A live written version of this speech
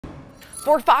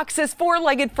For Fox's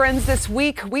four-legged friends this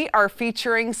week, we are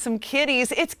featuring some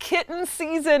kitties. It's kitten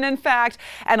season, in fact,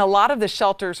 and a lot of the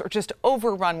shelters are just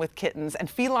overrun with kittens, and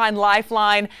Feline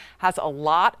Lifeline has a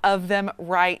lot of them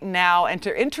right now. And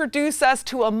to introduce us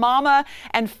to a mama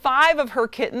and 5 of her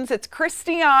kittens, it's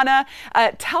Christiana.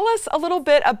 Tell us a little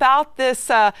bit about this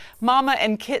mama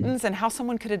and kittens and how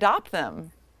someone could adopt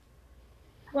them.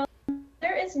 Well,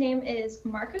 their name is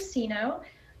Marcocina.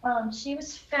 She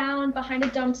was found behind a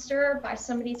dumpster by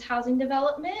somebody's housing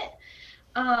development.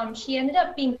 She ended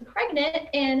up being pregnant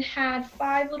and had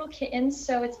 5 little kittens,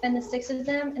 so it's been the 6 of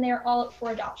them, and they are all up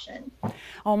for adoption.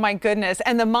 Oh my goodness.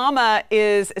 And the mama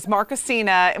is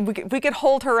Marcocina, and we could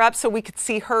hold her up so we could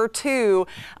see her too.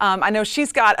 I know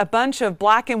she's got a bunch of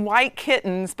black and white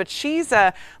kittens, but she's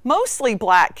a mostly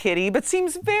black kitty, but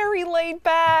seems very laid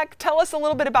back. Tell us a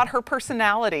little bit about her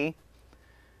personality.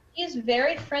 She's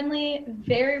very friendly,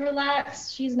 very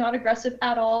relaxed. She's not aggressive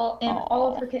at all, and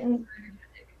all of her kittens are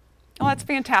energetic. Oh, that's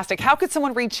fantastic. How could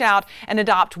someone reach out and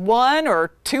adopt 1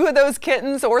 or 2 of those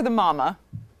kittens or the mama?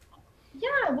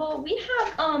 Yeah, well, we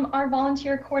have our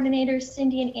volunteer coordinators,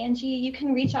 Cindy and Angie. You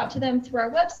can reach out to them through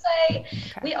our website.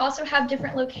 Okay. We also have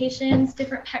different locations,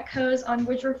 different Petcos on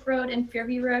Woodruff Road and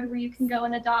Fairview Road where you can go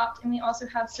and adopt. And we also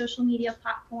have social media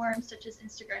platforms such as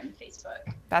Instagram and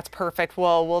Facebook. That's perfect.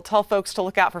 Well, we'll tell folks to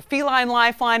look out for Feline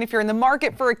Lifeline. If you're in the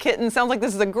market for a kitten, sounds like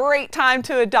this is a great time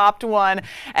to adopt one.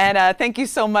 And thank you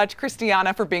so much,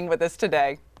 Christiana, for being with us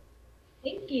today.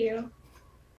 Thank you.